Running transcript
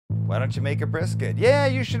Why don't you make a brisket? Yeah,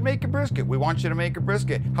 you should make a brisket. We want you to make a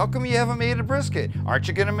brisket. How come you haven't made a brisket? Aren't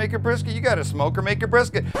you gonna make a brisket? You got a smoker, make a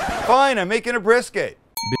brisket. Fine, I'm making a brisket.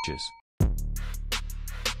 Bitches.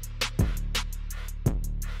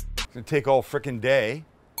 It's gonna take all frickin' day.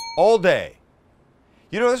 All day.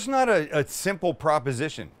 You know, this is not a simple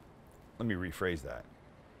proposition. Let me rephrase that.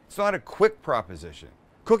 It's not a quick proposition.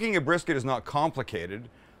 Cooking a brisket is not complicated.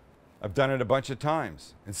 I've done it a bunch of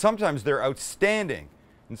times. And sometimes they're outstanding.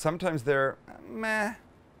 And sometimes they're meh.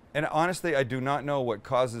 And honestly, I do not know what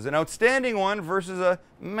causes an outstanding one versus a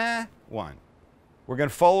meh one. We're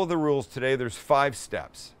gonna follow the rules today. There's 5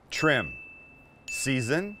 steps. Trim,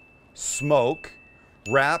 season, smoke,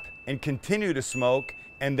 wrap, and continue to smoke,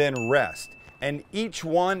 and then rest. And each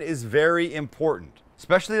one is very important,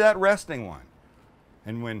 especially that resting one.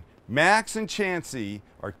 And when Max and Chancey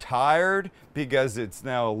are tired because it's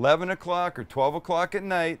now 11 o'clock or 12 o'clock at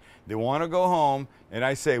night, they want to go home, and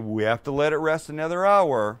I say, we have to let it rest another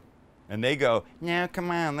hour, and they go, no, come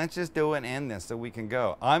on, let's just do it and end this so we can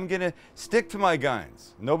go. I'm going to stick to my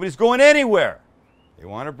guns. Nobody's going anywhere. They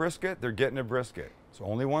want a brisket, they're getting a brisket. There's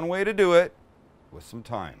only one way to do it, with some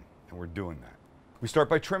time, and we're doing that. We start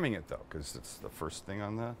by trimming it, though, because it's the first thing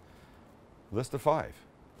on the list of 5.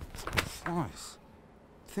 It's nice.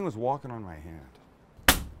 The thing was walking on my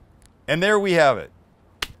hand. And there we have it.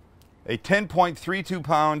 A 10.32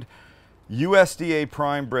 pound USDA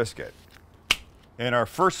prime brisket. And our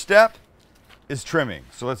first step is trimming.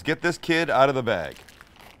 So let's get this kid out of the bag.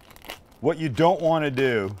 What you don't want to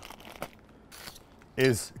do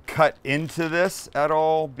is cut into this at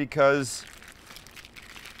all because,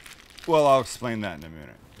 well, I'll explain that in a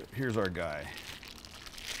minute. But here's our guy.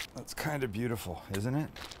 That's kind of beautiful, isn't it?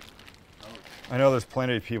 I know there's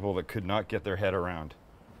plenty of people that could not get their head around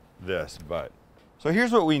this, but. So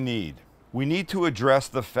here's what we need. We need to address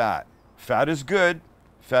the fat. Fat is good.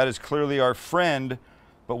 Fat is clearly our friend,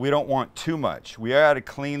 but we don't want too much. We gotta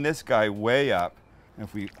clean this guy way up. And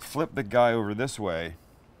if we flip the guy over this way,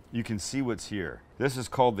 you can see what's here. This is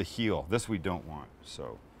called the heel. This we don't want,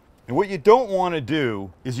 so. And what you don't want to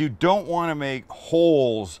do is you don't want to make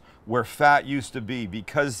holes where fat used to be,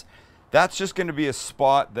 because that's just going to be a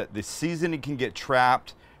spot that the seasoning can get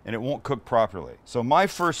trapped and it won't cook properly. So my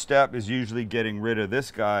first step is usually getting rid of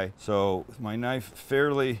this guy. So with my knife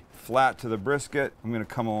fairly flat to the brisket, I'm going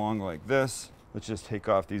to come along like this. Let's just take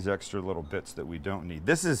off these extra little bits that we don't need.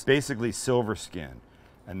 This is basically silver skin,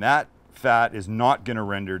 and that fat is not going to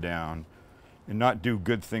render down and not do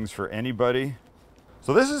good things for anybody.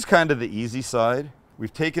 So this is kind of the easy side.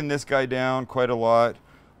 We've taken this guy down quite a lot.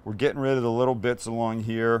 We're getting rid of the little bits along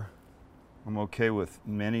here. I'm okay with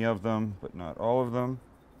many of them, but not all of them.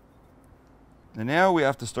 And now we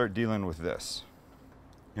have to start dealing with this.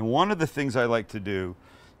 And one of the things I like to do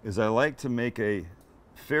is I like to make a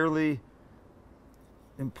fairly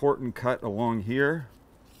important cut along here,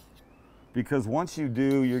 because once you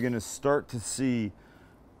do, you're going to start to see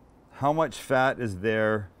how much fat is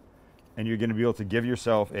there, and you're going to be able to give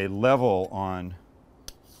yourself a level on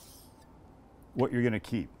what you're going to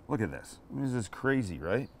keep. Look at this. This is crazy,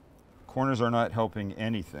 right? Corners are not helping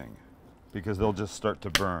anything because they'll just start to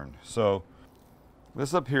burn. So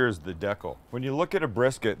this up here is the decal. When you look at a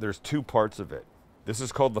brisket, there's 2 parts of it. This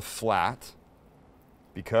is called the flat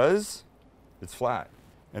because it's flat.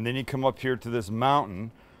 And then you come up here to this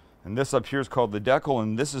mountain, and this up here is called the decal,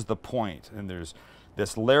 and this is the point. And there's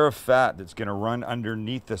this layer of fat that's going to run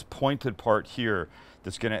underneath this pointed part here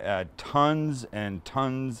that's going to add tons and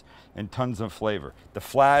tons and tons of flavor. The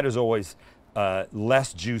flat is always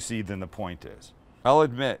less juicy than the point is. I'll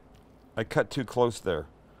admit, I cut too close there.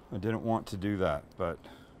 I didn't want to do that, but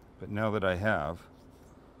now that I have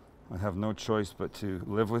no choice but to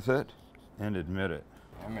live with it and admit it.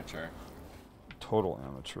 Amateur. Total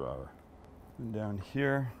amateur hour. And down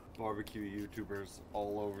here. Barbecue YouTubers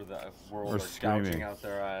all over the world are are screaming. gouging out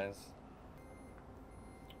their eyes.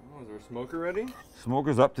 Oh, is there a smoker ready?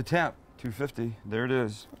 Smoker's up to temp. 250. There it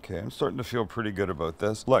is. Okay, I'm starting to feel pretty good about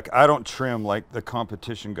this. Look, I don't trim like the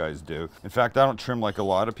competition guys do. In fact, I don't trim like a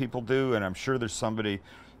lot of people do, and I'm sure there's somebody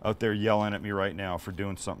out there yelling at me right now for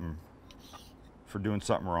doing something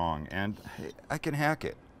wrong, and hey, I can hack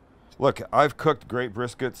it. Look, I've cooked great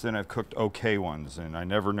briskets and I've cooked okay ones, and I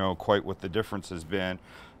never know quite what the difference has been.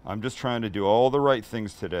 I'm just trying to do all the right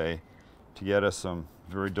things today to get us some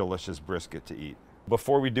very delicious brisket to eat.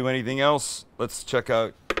 Before we do anything else, let's check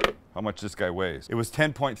out how much this guy weighs. It was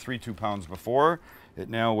 10.32 pounds before. It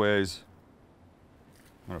now weighs,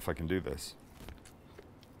 I don't know if I can do this.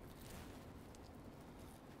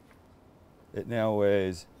 It now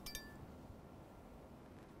weighs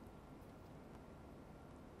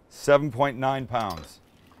 7.9 pounds.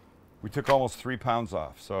 We took almost 3 pounds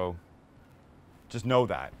off, so just know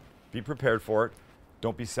that. Be prepared for it.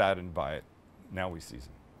 Don't be saddened by it. Now we season.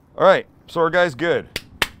 All right, so our guy's good.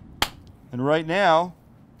 And right now,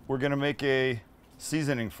 we're gonna make a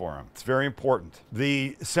seasoning for him. It's very important.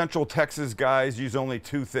 The Central Texas guys use only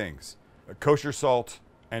 2 things, kosher salt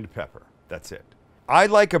and pepper. That's it. I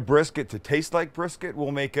like a brisket to taste like brisket.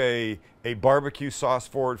 We'll make a barbecue sauce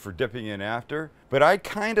for it for dipping in after, but I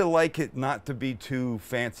kind of like it not to be too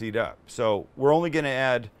fancied up. So we're only gonna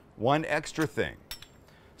add 1 extra thing.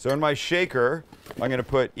 So in my shaker, I'm gonna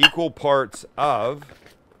put equal parts of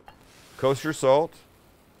kosher salt,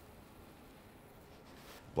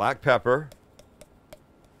 black pepper,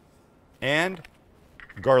 and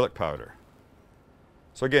garlic powder.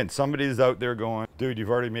 So again, somebody's out there going, dude, you've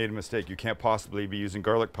already made a mistake. You can't possibly be using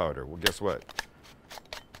garlic powder. Well, guess what?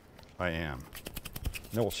 I am.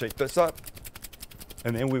 Then we'll shake this up,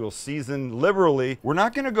 and then we will season liberally. We're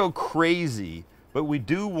not gonna go crazy, but we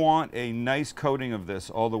do want a nice coating of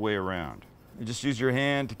this all the way around. You just use your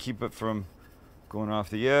hand to keep it from going off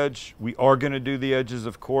the edge. We are gonna do the edges,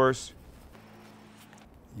 of course.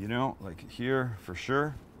 You know, like here for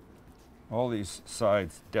sure. All these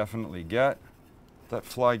sides definitely get. If that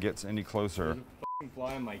fly gets any closer. There's a fucking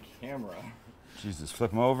fly on my camera. Jesus,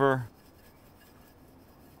 flip them over.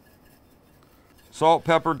 Salt,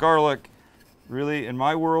 pepper, garlic. Really, in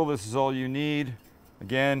my world, this is all you need.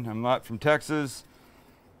 Again, I'm not from Texas.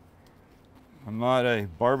 I'm not a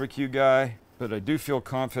barbecue guy, but I do feel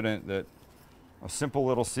confident that a simple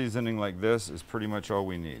little seasoning like this is pretty much all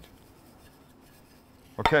we need.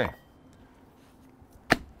 Okay.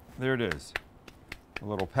 There it is. A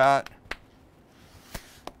little pat,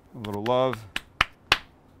 a little love,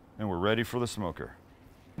 and we're ready for the smoker.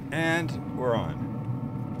 And we're on.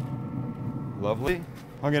 Lovely.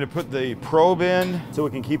 I'm gonna put the probe in so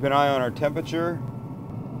we can keep an eye on our temperature.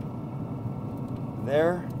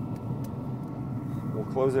 There. We'll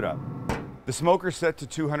close it up. The smoker's set to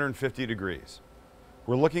 250 degrees.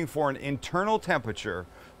 We're looking for an internal temperature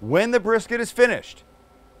when the brisket is finished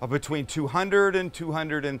of between 200 and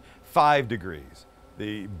 205 degrees.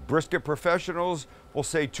 The brisket professionals will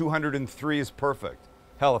say 203 is perfect.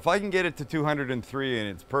 Hell, if I can get it to 203 and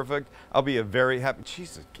it's perfect, I'll be a very happy.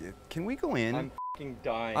 Jesus, can we go in? I'm fucking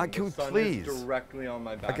dying. Can we the sun please? is directly on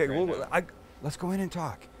my back Okay, right well, now. let's go in and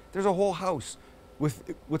talk. There's a whole house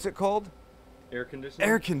with, what's it called? Air conditioning?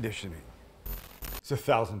 Air conditioning. It's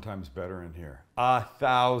 1,000 times better in here.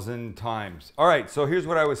 1,000 times. All right, so here's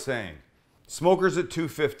what I was saying. Smoker's at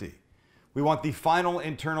 250. We want the final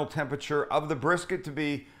internal temperature of the brisket to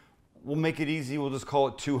be, we'll make it easy, we'll just call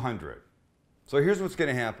it 200. So here's what's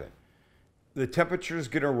gonna happen. The temperature is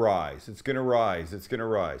gonna rise, it's gonna rise, it's gonna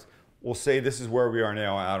rise. We'll say this is where we are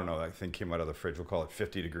now, I don't know, that thing came out of the fridge, we'll call it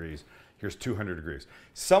 50 degrees. Here's 200 degrees.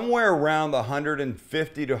 Somewhere around the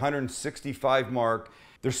 150 to 165 mark,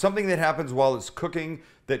 there's something that happens while it's cooking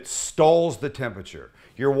that stalls the temperature.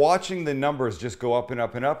 You're watching the numbers just go up and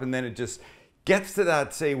up and up, and then it just gets to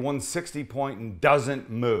that, say, 160 point and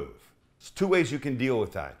doesn't move. There's 2 ways you can deal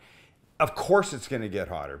with that. Of course it's gonna get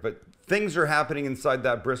hotter, but things are happening inside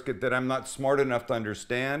that brisket that I'm not smart enough to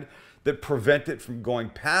understand that prevent it from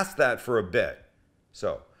going past that for a bit.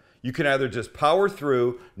 So you can either just power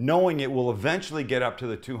through knowing it will eventually get up to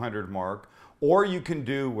the 200 mark, or you can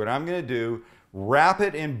do what I'm gonna do, wrap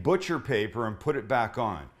it in butcher paper and put it back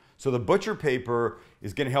on. So the butcher paper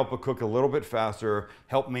is gonna help it cook a little bit faster,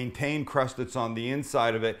 help maintain crust that's on the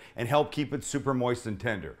inside of it, and help keep it super moist and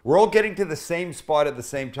tender. We're all getting to the same spot at the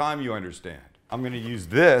same time, you understand. I'm gonna use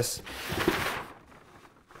this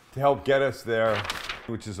to help get us there,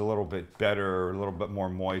 which is a little bit better, a little bit more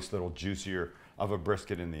moist, a little juicier of a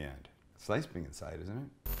brisket in the end. It's nice being inside, isn't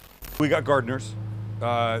it? We got gardeners.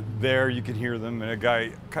 There, you can hear them, and a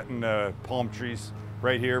guy cutting palm trees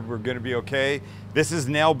right here. We're gonna be okay. This has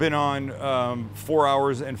now been on 4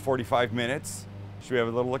 hours and 45 minutes. Should we have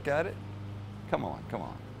a little look at it? Come on, come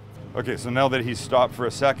on. Okay, so now that he's stopped for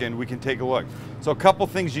a second, we can take a look. So a couple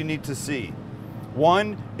things you need to see.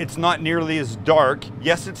 One, it's not nearly as dark.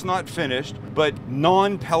 Yes, it's not finished, but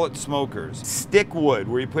non-pellet smokers, stick wood,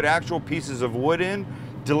 where you put actual pieces of wood in,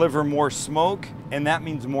 deliver more smoke, and that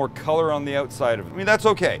means more color on the outside of it. I mean, that's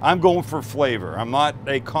okay. I'm going for flavor. I'm not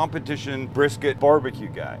a competition brisket barbecue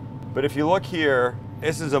guy. But if you look here,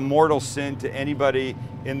 this is a mortal sin to anybody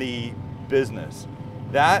in the business.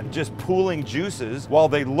 That just pooling juices, while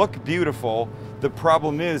they look beautiful, the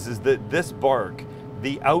problem is that this bark,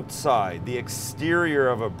 the outside, the exterior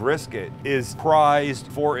of a brisket is prized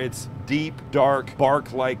for its deep, dark,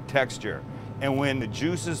 bark-like texture. And when the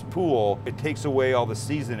juices pool, it takes away all the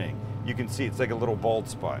seasoning. You can see it's like a little bald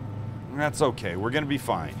spot. And that's okay, we're gonna be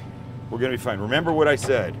fine. We're gonna be fine. Remember what I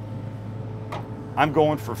said. I'm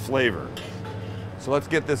going for flavor. So let's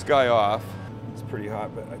get this guy off. It's pretty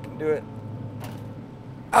hot, but I can do it.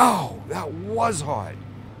 Oh, that was hot.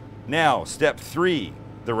 Now, step 3,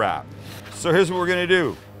 the wrap. So here's what we're gonna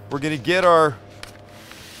do. We're gonna get our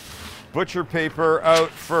butcher paper out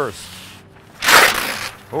first.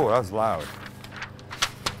 Oh, that was loud.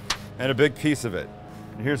 And a big piece of it.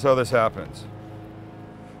 And here's how this happens.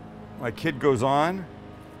 My kid goes on.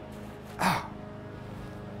 Ah,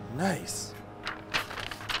 nice.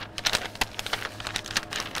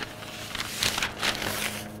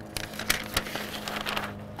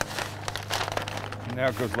 And now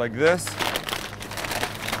it goes like this.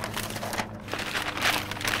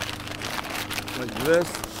 Like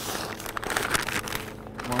this.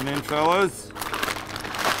 Come on in, fellas.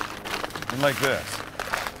 And like this.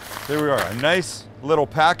 There we are, a nice little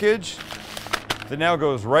package that now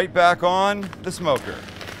goes right back on the smoker.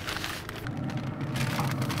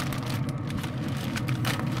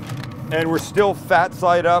 And we're still fat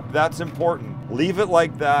side up, that's important. Leave it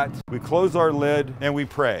like that. We close our lid and we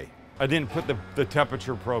pray. I didn't put the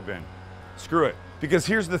temperature probe in. Screw it. Because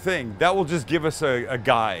here's the thing, that will just give us a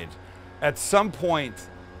guide. At some point,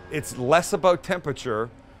 it's less about temperature,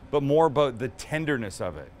 but more about the tenderness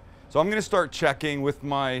of it. So I'm gonna start checking with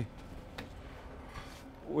this,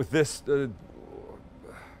 what's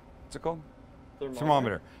it called?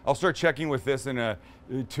 Thermometer. I'll start checking with this in a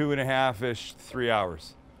 2.5-ish, 3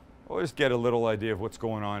 hours. We'll just get a little idea of what's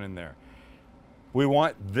going on in there. We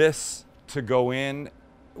want this to go in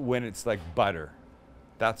when it's like butter.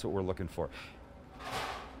 That's what we're looking for.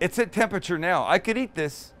 It's at temperature now. I could eat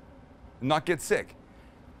this and not get sick.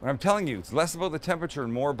 But I'm telling you, it's less about the temperature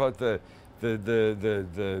and more about the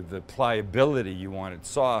pliability. You want it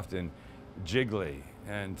soft and jiggly.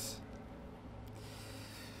 And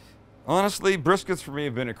honestly, briskets for me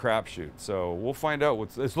have been a crapshoot. So we'll find out.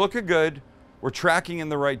 It's looking good. We're tracking in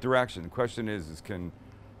the right direction. The question is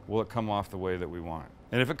will it come off the way that we want?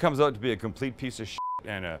 And if it comes out to be a complete piece of shit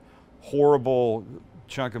and a horrible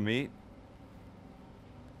chunk of meat,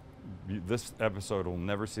 this episode will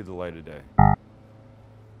never see the light of day.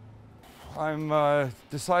 I'm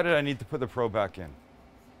decided I need to put the probe back in.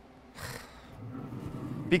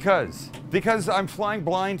 Because I'm flying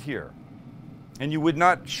blind here. And you would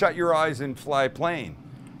not shut your eyes and fly plain.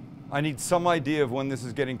 I need some idea of when this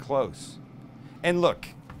is getting close. And look,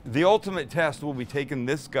 the ultimate test will be taking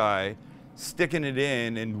this guy, sticking it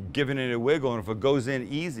in and giving it a wiggle, and if it goes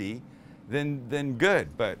in easy, then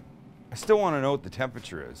good. But I still want to know what the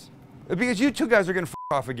temperature is. Because you two guys are gonna f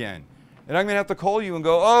off again. And I'm gonna have to call you and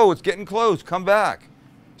go, oh, it's getting close, come back.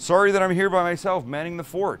 Sorry that I'm here by myself, manning the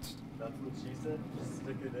fort. That's what she said? Just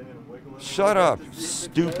stick it in and wiggle it. Shut up,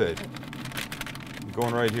 stupid. I'm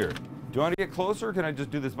going right here. Do you want to get closer, or can I just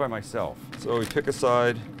do this by myself? So we pick a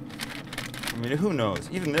side. I mean, who knows?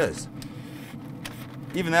 Even this.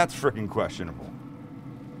 Even that's freaking questionable.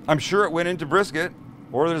 I'm sure it went into brisket,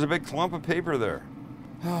 or there's a big clump of paper there.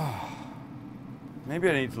 Maybe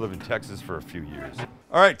I need to live in Texas for a few years.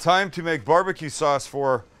 All right, time to make barbecue sauce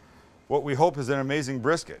for what we hope is an amazing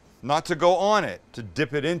brisket. Not to go on it, to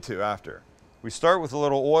dip it into after. We start with a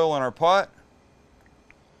little oil in our pot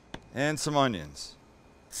and some onions.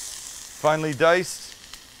 Finely diced.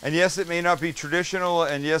 And yes, it may not be traditional,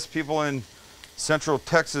 and yes, people in Central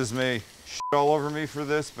Texas may shit all over me for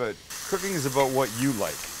this, but cooking is about what you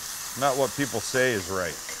like, not what people say is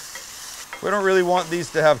right. We don't really want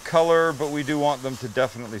these to have color, but we do want them to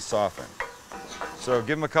definitely soften. So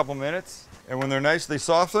give them a couple minutes, and when they're nicely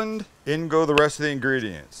softened, in go the rest of the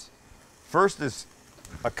ingredients. First is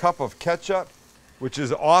a cup of ketchup, which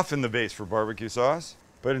is often the base for barbecue sauce,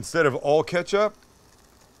 but instead of all ketchup,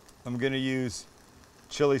 I'm gonna use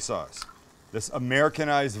chili sauce. This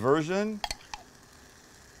Americanized version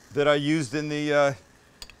that I used in the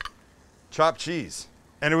chopped cheese,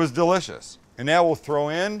 and it was delicious. And now we'll throw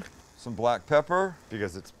in some black pepper,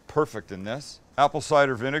 because it's perfect in this. Apple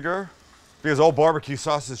cider vinegar, because all barbecue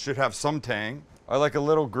sauces should have some tang. I like a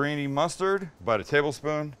little grainy mustard, about a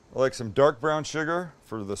tablespoon. I like some dark brown sugar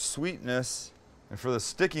for the sweetness, and for the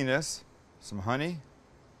stickiness, some honey.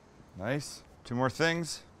 Nice. 2 more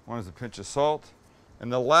things. One is a pinch of salt.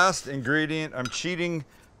 And the last ingredient, I'm cheating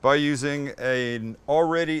by using an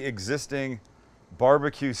already existing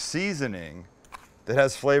barbecue seasoning that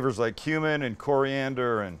has flavors like cumin and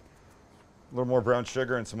coriander and a little more brown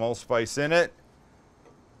sugar and some allspice in it.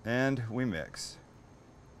 And we mix.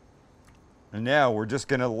 And now we're just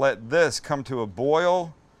gonna let this come to a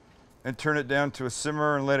boil and turn it down to a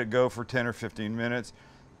simmer and let it go for 10 or 15 minutes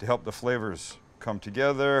to help the flavors come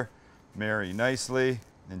together, marry nicely,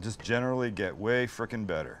 and just generally get way frickin'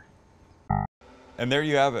 better. And there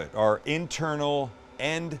you have it, our internal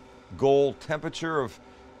end goal temperature of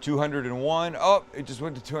 201. Oh, it just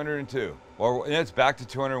went to 202. Or it's back to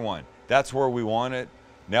 201. That's where we want it.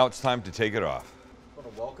 Now it's time to take it off. I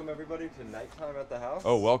want to welcome everybody to nighttime at the house.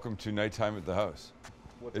 Oh, welcome to nighttime at the house.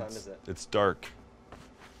 What time is it? It's dark.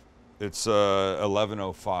 It's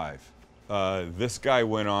 11:05. This guy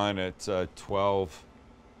went on at 12.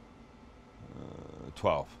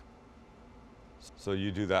 So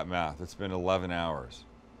you do that math. It's been 11 hours.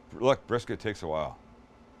 Look, brisket takes a while.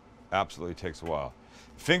 Absolutely takes a while.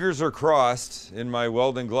 Fingers are crossed in my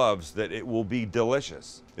welding gloves that it will be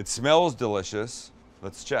delicious. It smells delicious.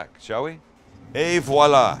 Let's check, shall we? Et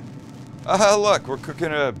voila. Look, we're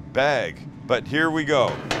cooking a bag, but here we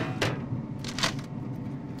go.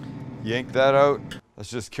 Yank that out. Let's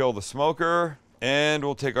just kill the smoker and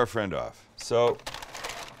we'll take our friend off. So,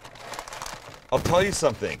 I'll tell you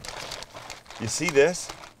something. You see this?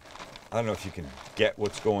 I don't know if you can get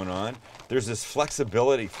what's going on. There's this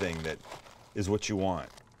flexibility thing that is what you want.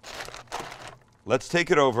 Let's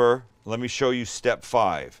take it over. Let me show you step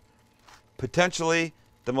 5. Potentially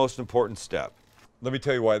the most important step. Let me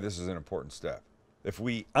tell you why this is an important step. If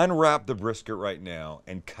we unwrap the brisket right now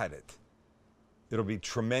and cut it, it'll be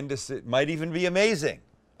tremendous. It might even be amazing.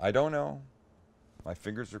 I don't know. My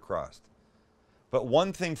fingers are crossed. But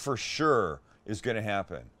one thing for sure is going to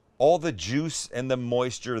happen. All the juice and the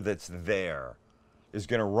moisture that's there is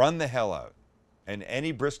going to run the hell out. And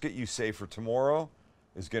any brisket you save for tomorrow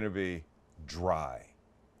is going to be dry.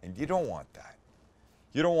 And you don't want that.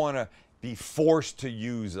 You don't want to be forced to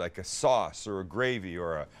use like a sauce or a gravy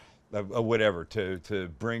or a whatever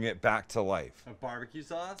to bring it back to life. A barbecue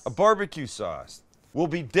sauce? A barbecue sauce. We'll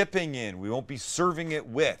be dipping in. We won't be serving it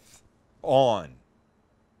with, on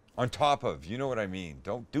top of. You know what I mean?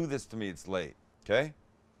 Don't do this to me. It's late. Okay?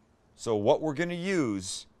 So what we're going to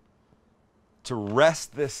use to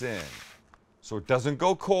rest this in so it doesn't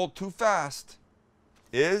go cold too fast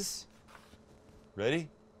is, ready?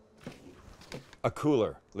 A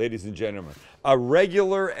cooler, ladies and gentlemen. A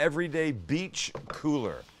regular, everyday beach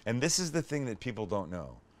cooler. And this is the thing that people don't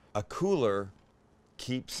know. A cooler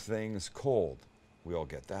keeps things cold. We all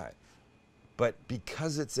get that. But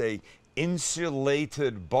because it's a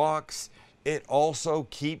insulated box, it also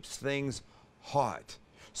keeps things hot.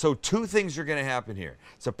 So 2 things are going to happen here.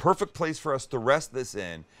 It's a perfect place for us to rest this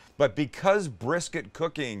in, but because brisket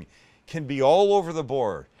cooking can be all over the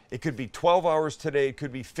board, it could be 12 hours today, it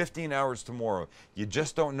could be 15 hours tomorrow. You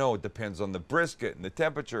just don't know. It depends on the brisket and the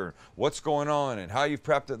temperature, what's going on and how you've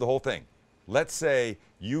prepped it, the whole thing. Let's say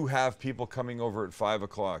you have people coming over at 5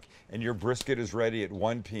 o'clock and your brisket is ready at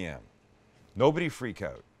 1 p.m. Nobody freak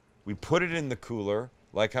out. We put it in the cooler,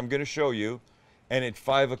 like I'm going to show you, and at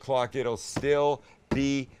 5 o'clock it'll still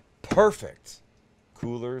be perfect.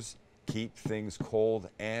 Coolers keep things cold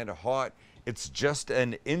and hot. It's just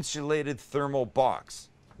an insulated thermal box.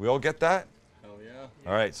 We all get that? Hell yeah.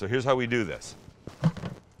 All right, so here's how we do this.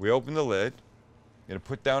 We open the lid. You're gonna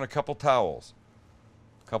put down a couple towels.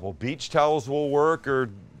 A couple beach towels will work, or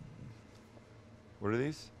what are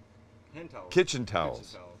these? Hand towels. Kitchen towels.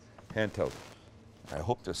 Kitchen towels. Hand towels. I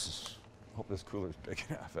hope this cooler's big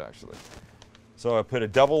enough, actually. So I put a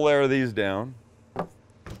double layer of these down.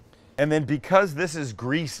 And then because this is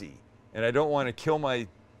greasy and I don't want to kill my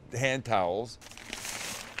hand towels,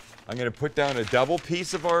 I'm going to put down a double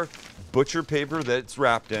piece of our butcher paper that it's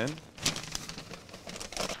wrapped in.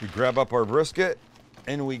 We grab up our brisket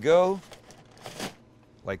and we go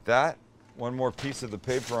like that. One more piece of the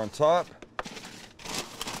paper on top.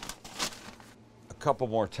 A couple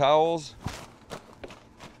more towels.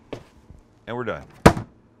 And we're done.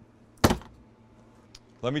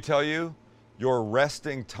 Let me tell you, your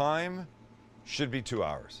resting time should be 2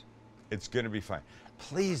 hours. It's going to be fine.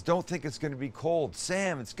 Please don't think it's going to be cold.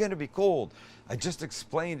 Sam, it's going to be cold. I just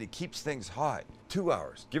explained it keeps things hot. 2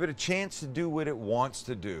 hours. Give it a chance to do what it wants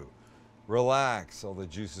to do. Relax. All the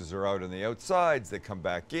juices are out on the outsides. They come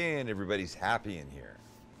back in. Everybody's happy in here.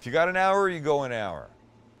 If you got an hour, you go an hour.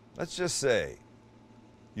 Let's just say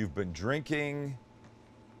you've been drinking.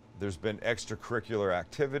 There's been extracurricular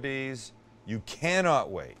activities. You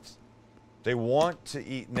cannot wait. They want to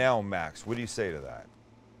eat now, Max. What do you say to that?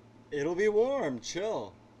 It'll be warm.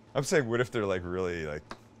 Chill. I'm saying, what if they're like really like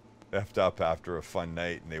effed up after a fun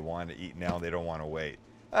night and they want to eat now and they don't want to wait?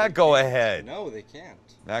 Go ahead. No, they can't.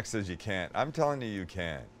 Max says you can't. I'm telling you, you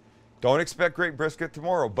can. Don't expect great brisket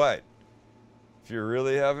tomorrow, but if you're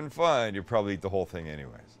really having fun, you'll probably eat the whole thing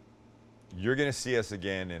anyways. You're going to see us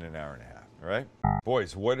again in an hour and a half, all right?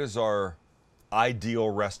 Boys, what is our ideal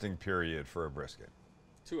resting period for a brisket?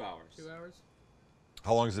 2 hours. 2 hours?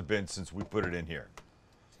 How long has it been since we put it in here?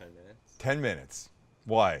 10 minutes. 10 minutes.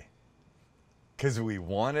 Why? Because we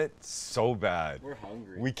want it so bad. We're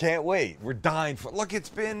hungry. We can't wait. We're dying for. Look, it's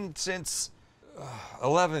been since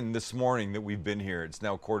 11 this morning that we've been here. It's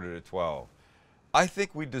now 11:45. I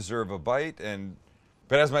think we deserve a bite,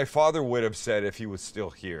 but as my father would have said if he was still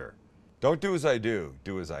here, don't do as I do,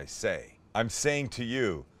 do as I say. I'm saying to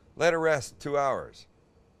you, let it rest 2 hours.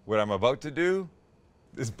 What I'm about to do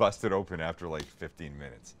is bust it open after like 15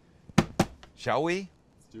 minutes. Shall we?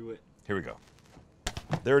 Let's do it. Here we go.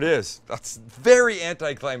 There it is. That's very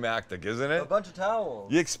anticlimactic, isn't it? A bunch of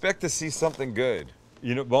towels. You expect to see something good.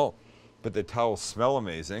 You know, well, but the towels smell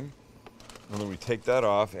amazing. And then we take that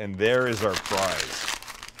off, and there is our prize.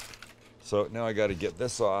 So now I got to get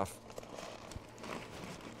this off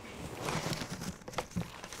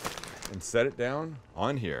and set it down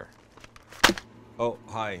on here. Oh,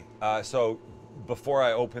 hi. So before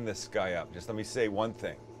I open this guy up, just let me say one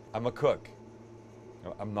thing. I'm a cook.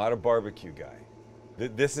 I'm not a barbecue guy.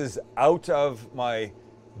 This is out of my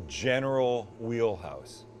general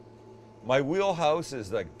wheelhouse. My wheelhouse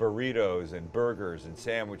is like burritos and burgers and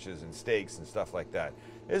sandwiches and steaks and stuff like that.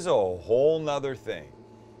 This is a whole nother thing.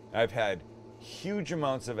 I've had huge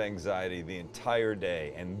amounts of anxiety the entire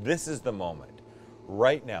day, and this is the moment,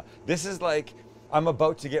 right now. This is like I'm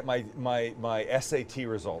about to get my SAT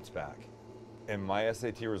results back. And my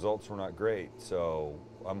SAT results were not great, so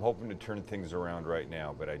I'm hoping to turn things around right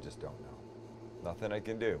now, but I just don't know. Nothing I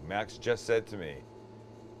can do. Max just said to me,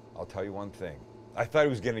 I'll tell you one thing. I thought he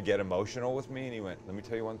was going to get emotional with me, and he went, let me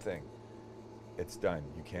tell you one thing. It's done.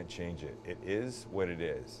 You can't change it. It is what it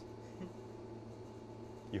is.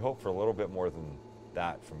 You hope for a little bit more than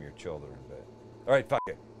that from your children, but all right, fuck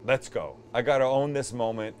it. Let's go. I got to own this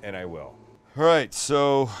moment, and I will. All right,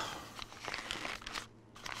 so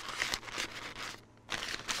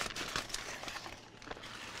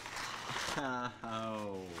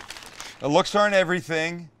Oh. the looks aren't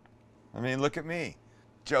everything. I mean, look at me.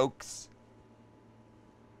 Jokes.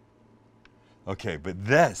 Okay, but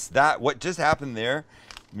what just happened there?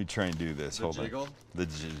 Let me try and do this. The Hold jiggle? on. The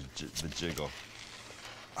jiggle.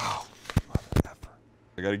 Oh, mother effer.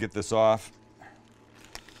 I got to get this off.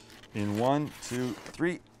 In 1, 2,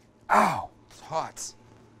 3. Ow, it's hot.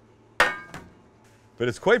 But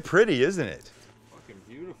it's quite pretty, isn't it? Fucking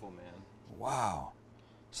beautiful, man. Wow.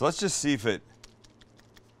 So let's just see if it.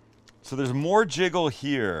 So there's more jiggle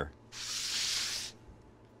here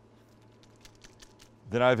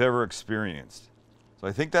than I've ever experienced. So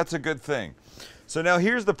I think that's a good thing. So now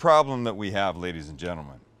here's the problem that we have, ladies and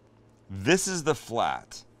gentlemen. This is the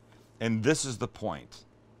flat, and this is the point.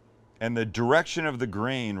 And the direction of the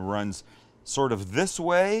grain runs sort of this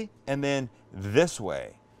way and then this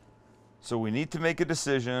way. So we need to make a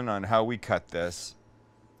decision on how we cut this.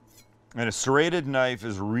 And a serrated knife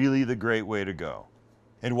is really the great way to go.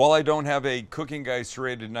 And while I don't have a Cooking Guy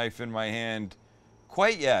serrated knife in my hand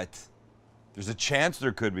quite yet, there's a chance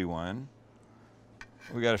there could be one.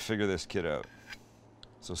 We got to figure this kid out.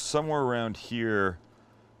 So somewhere around here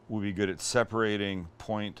will be good at separating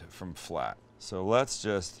point from flat. So let's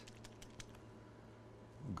just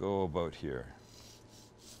go about here.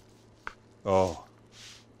 Oh.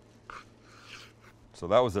 So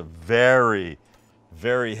that was a very,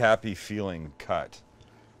 very happy feeling cut.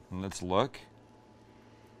 And let's look.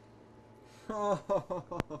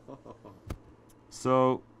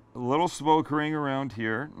 So a little smoke ring around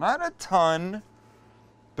here. Not a ton,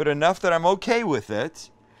 but enough that I'm okay with it.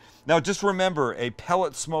 Now just remember, a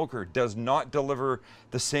pellet smoker does not deliver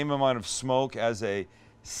the same amount of smoke as a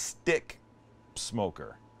stick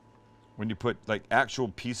smoker when you put like actual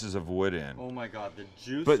pieces of wood in. Oh my god, the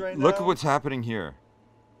juice But right look now? at what's happening here.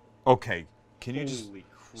 Okay, can you just Holy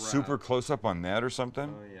crap. super close up on that or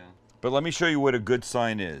something? Oh yeah. But let me show you what a good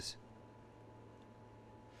sign is.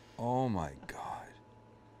 Oh my God.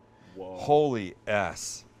 Whoa. Holy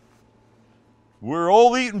S. We're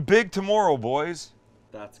all eating big tomorrow, boys.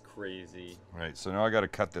 That's crazy. All right, so now I got to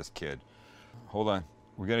cut this kid. Hold on.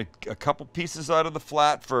 We're going to a couple pieces out of the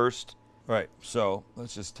flat first. All right, so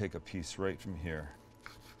let's just take a piece right from here.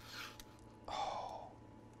 Oh.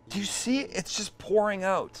 Do you see? It's just pouring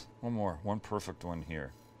out. One more, one perfect one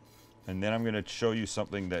here. And then I'm going to show you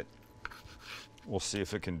something that we'll see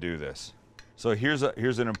if it can do this. So here's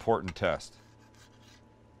an important test.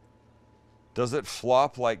 Does it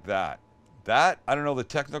flop like that? That, I don't know the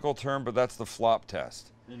technical term, but that's the flop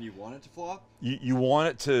test. And you want it to flop? You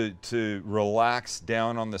want it to relax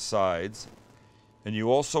down on the sides. And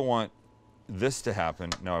you also want this to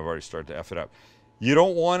happen. Now I've already started to F it up. You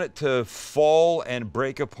don't want it to fall and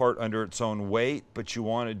break apart under its own weight, but you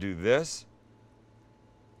want to do this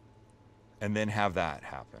and then have that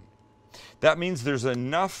happen. That means there's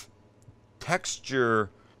enough texture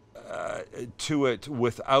to it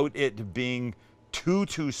without it being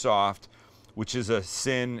too soft, which is a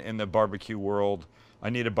sin in the barbecue world. I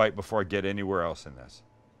need a bite before I get anywhere else in this.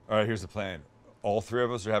 All right, here's the plan. All three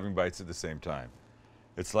of us are having bites at the same time.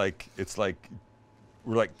 It's like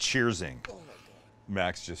we're like cheersing. Oh my God.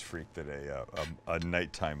 Max just freaked at a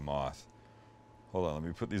nighttime moth. Hold on, let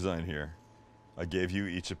me put these on here. I gave you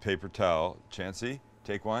each a paper towel. Chancey,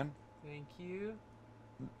 take one. Thank you.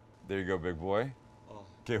 There you go, big boy. Oh,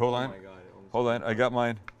 Okay, hold on. Oh my God. Hold on, I got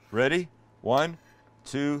mine. Ready? 1,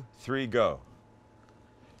 2, 3, go.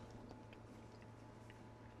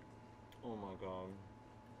 Oh my God.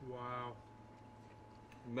 Wow.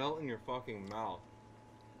 Melt in your fucking mouth.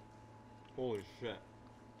 Holy shit.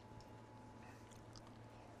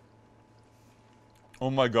 Oh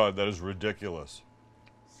my God, that is ridiculous.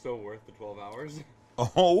 So worth the 12 hours.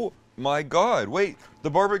 Oh my God, wait, the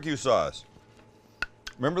barbecue sauce.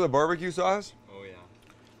 Remember the barbecue sauce? Oh yeah.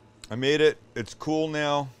 I made it, it's cool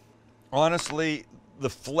now. Honestly, the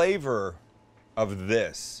flavor of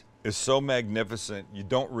this is so magnificent, you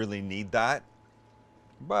don't really need that.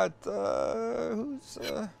 But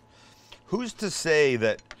who's to say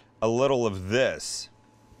that a little of this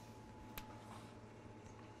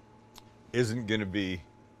isn't gonna be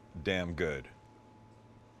damn good?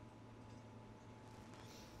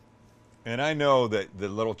 And I know that the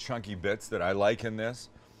little chunky bits that I like in this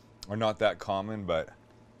are not that common, but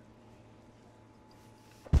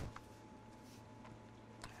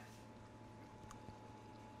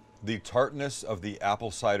the tartness of the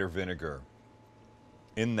apple cider vinegar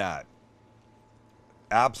in that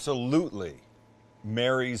absolutely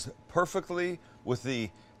marries perfectly with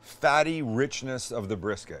the fatty richness of the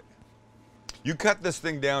brisket. You cut this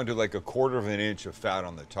thing down to like 1/4 of an inch of fat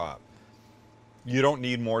on the top. You don't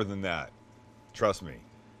need more than that. Trust me.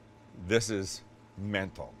 This is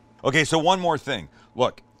mental. Okay, so one more thing.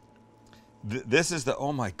 Look, this is the,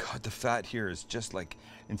 oh my God, the fat here is just like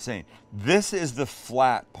insane. This is the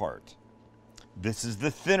flat part. This is the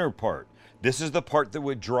thinner part. This is the part that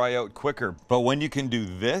would dry out quicker. But when you can do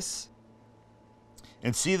this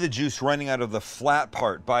and see the juice running out of the flat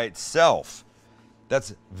part by itself,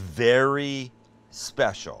 that's very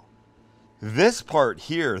special. This part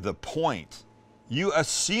here, the point, you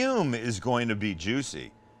assume is going to be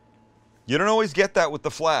juicy. You don't always get that with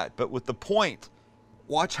the flat, but with the point,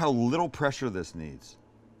 watch how little pressure this needs.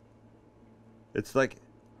 It's like,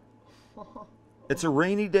 it's a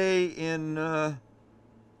rainy day in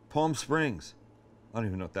Palm Springs. I don't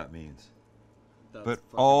even know what that means. That's But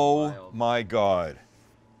fucking oh wild. my God.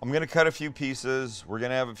 I'm gonna cut a few pieces. We're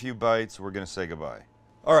gonna have a few bites. We're gonna say goodbye.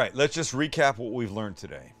 All right, let's just recap what we've learned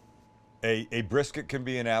today. A brisket can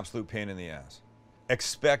be an absolute pain in the ass.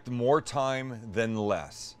 Expect more time than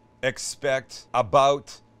less. Expect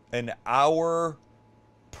about an hour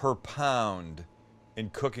per pound in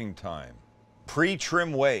cooking time.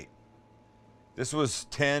 Pre-trim weight. This was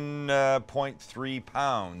 10.3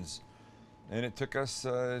 pounds, and it took us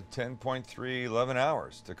 10.3, 11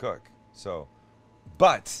 hours to cook. So,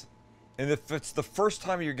 but, and if it's the first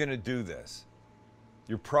time you're gonna do this,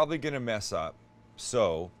 you're probably gonna mess up.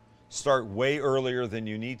 So, start way earlier than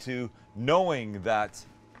you need to, knowing that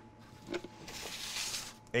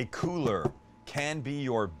a cooler can be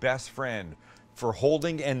your best friend for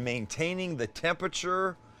holding and maintaining the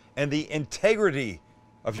temperature and the integrity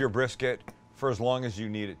of your brisket for as long as you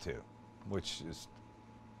need it to, which is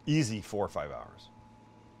easy 4 or 5 hours.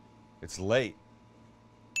 It's late,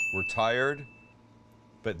 we're tired,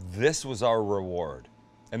 but this was our reward,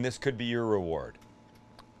 and this could be your reward.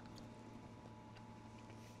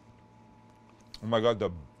 Oh my God,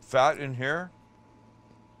 the fat in here,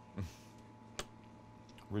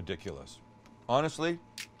 ridiculous. Honestly,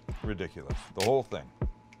 ridiculous, the whole thing.